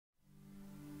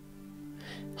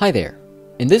Hi there!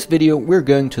 In this video we're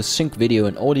going to sync video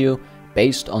and audio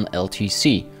based on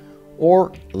LTC,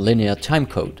 or linear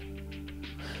timecode.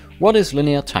 What is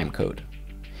linear timecode?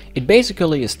 It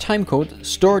basically is timecode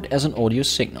stored as an audio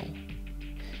signal.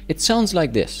 It sounds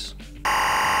like this.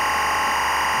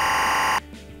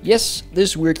 Yes,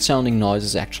 this weird sounding noise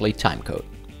is actually timecode.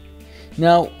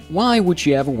 Now, why would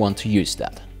you ever want to use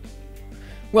that?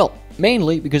 Well,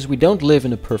 mainly because we don't live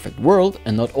in a perfect world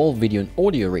and not all video and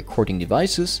audio recording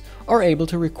devices are able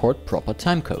to record proper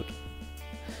timecode.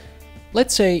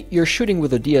 Let's say you're shooting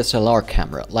with a DSLR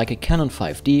camera like a Canon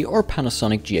 5D or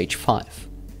Panasonic GH5.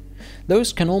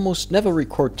 Those can almost never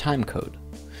record timecode,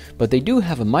 but they do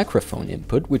have a microphone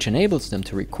input which enables them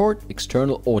to record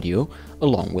external audio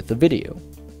along with the video.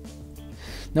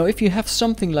 Now, if you have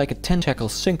something like a Tentacle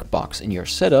sync box in your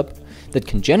setup that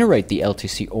can generate the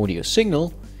LTC audio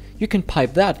signal, you can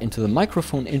pipe that into the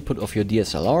microphone input of your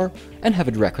DSLR and have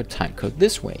it record timecode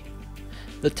this way.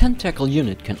 The Tentacle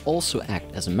unit can also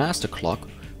act as a master clock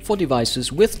for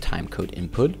devices with timecode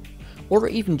input, or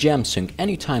even jam sync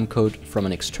any timecode from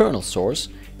an external source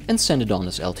and send it on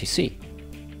as LTC.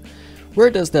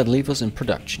 Where does that leave us in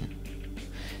production?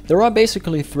 There are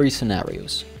basically three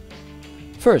scenarios.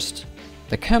 First,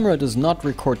 the camera does not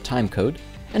record timecode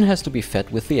and has to be fed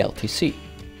with the LTC,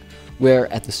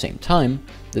 where at the same time,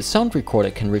 the sound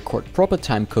recorder can record proper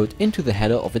timecode into the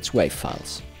header of its WAV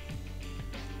files.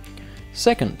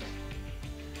 Second,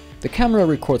 the camera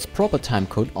records proper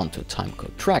timecode onto a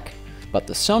timecode track, but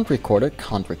the sound recorder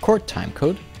can't record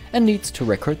timecode and needs to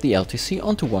record the LTC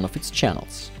onto one of its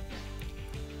channels.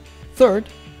 Third,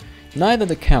 neither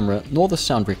the camera nor the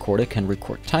sound recorder can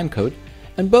record timecode,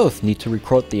 and both need to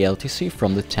record the LTC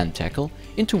from the Tentacle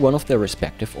into one of their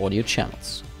respective audio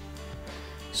channels.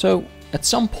 So, at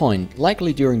some point,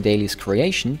 likely during dailies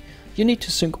creation, you need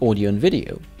to sync audio and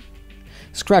video.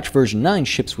 Scratch version 9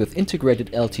 ships with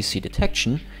integrated LTC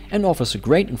detection and offers a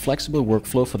great and flexible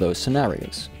workflow for those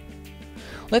scenarios.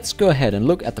 Let's go ahead and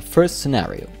look at the first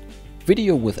scenario: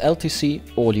 video with LTC,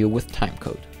 audio with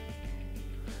timecode.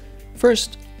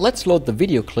 First, let's load the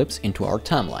video clips into our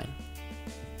timeline.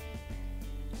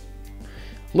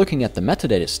 Looking at the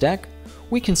metadata stack,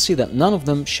 we can see that none of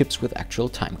them ships with actual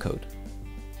timecode.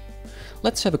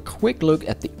 Let's have a quick look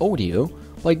at the audio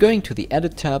by going to the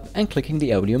Edit tab and clicking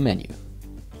the audio menu.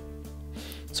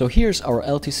 So here's our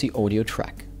LTC audio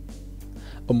track.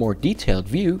 A more detailed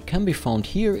view can be found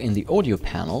here in the audio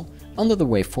panel under the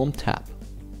Waveform tab.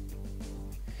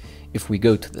 If we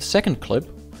go to the second clip,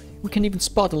 we can even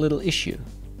spot a little issue.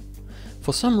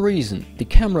 For some reason, the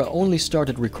camera only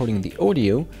started recording the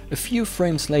audio a few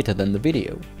frames later than the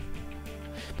video.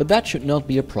 But that should not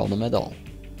be a problem at all.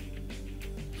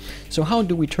 So how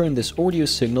do we turn this audio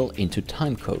signal into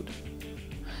timecode?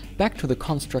 Back to the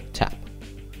Construct tab.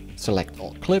 Select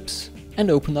all clips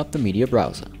and open up the media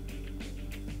browser.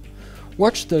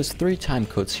 Watch those three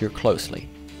timecodes here closely.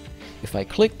 If I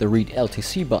click the Read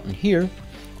LTC button here,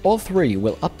 all three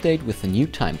will update with the new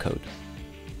timecode.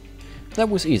 That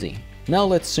was easy. Now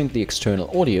let's sync the external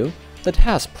audio that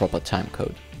has proper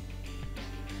timecode.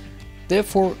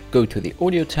 Therefore, go to the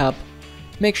Audio tab,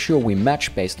 make sure we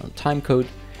match based on timecode,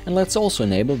 and let's also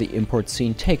enable the Import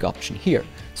Scene Take option here,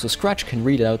 so Scratch can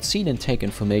read out scene and take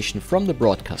information from the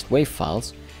broadcast WAV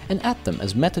files and add them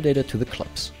as metadata to the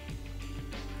clips.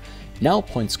 Now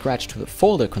point Scratch to the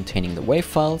folder containing the WAV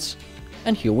files,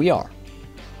 and here we are.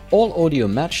 All audio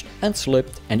matched and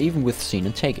slipped, and even with scene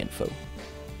and take info.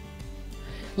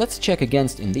 Let's check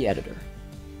against in the editor.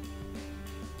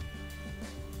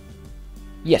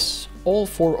 Yes, all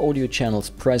four audio channels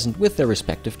present with their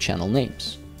respective channel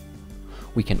names.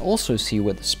 We can also see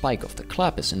where the spike of the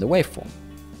clap is in the waveform.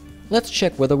 Let's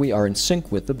check whether we are in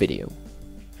sync with the video.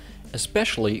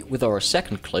 Especially with our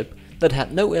second clip that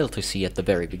had no LTC at the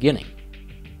very beginning.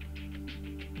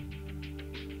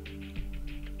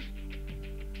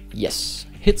 Yes,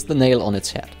 hits the nail on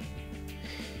its head.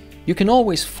 You can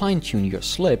always fine-tune your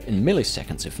slip in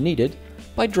milliseconds if needed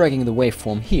by dragging the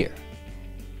waveform here.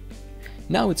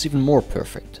 Now it's even more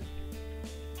perfect.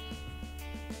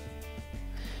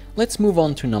 Let's move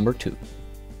on to number 2.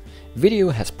 Video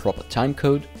has proper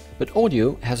timecode, but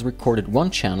audio has recorded one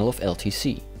channel of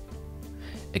LTC.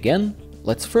 Again,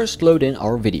 let's first load in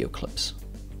our video clips.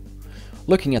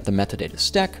 Looking at the metadata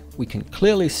stack, we can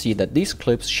clearly see that these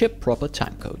clips ship proper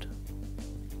timecode.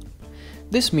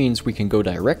 This means we can go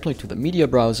directly to the media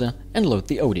browser and load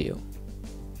the audio.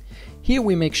 Here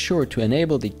we make sure to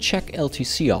enable the Check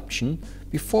LTC option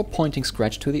before pointing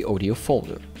Scratch to the audio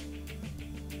folder.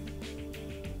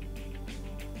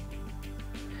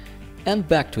 And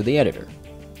back to the editor.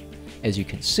 As you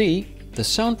can see, the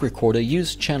sound recorder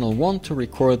used channel 1 to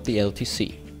record the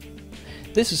LTC.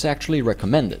 This is actually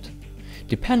recommended.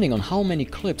 Depending on how many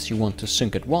clips you want to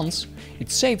sync at once, it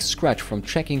saves Scratch from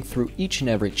checking through each and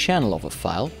every channel of a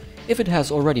file if it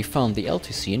has already found the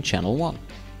LTC in channel 1.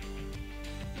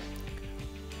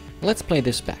 Let's play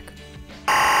this back.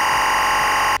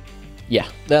 Yeah,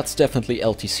 that's definitely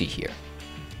LTC here.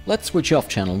 Let's switch off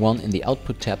channel 1 in the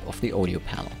output tab of the audio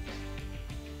panel.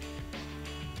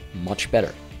 Much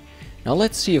better. Now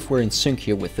let's see if we're in sync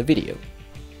here with the video.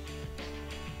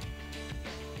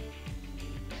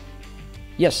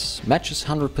 Yes, matches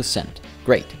 100%.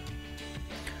 Great.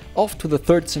 Off to the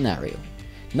third scenario.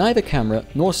 Neither camera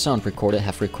nor sound recorder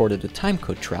have recorded a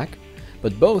timecode track,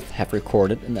 but both have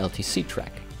recorded an LTC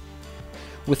track.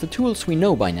 With the tools we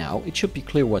know by now, it should be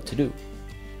clear what to do.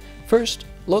 First,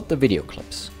 load the video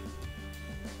clips.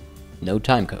 No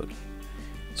timecode.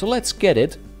 So let's get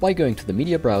it by going to the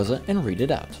media browser and read it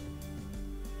out.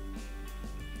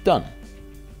 Done.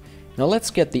 Now let's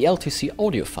get the LTC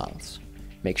audio files.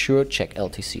 Make sure check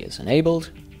LTC is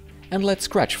enabled, and let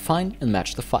Scratch find and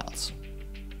match the files.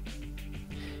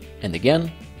 And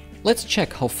again, let's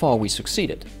check how far we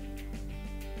succeeded.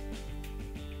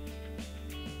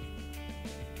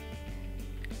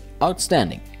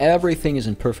 Outstanding, everything is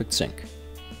in perfect sync.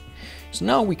 So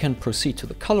now we can proceed to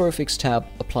the ColorFX tab,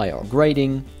 apply our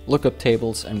grading, lookup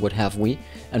tables and what have we,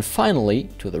 and finally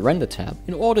to the Render tab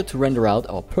in order to render out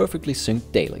our perfectly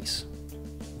synced dailies.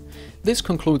 This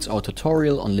concludes our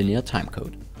tutorial on linear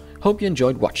timecode. Hope you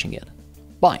enjoyed watching it.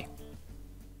 Bye!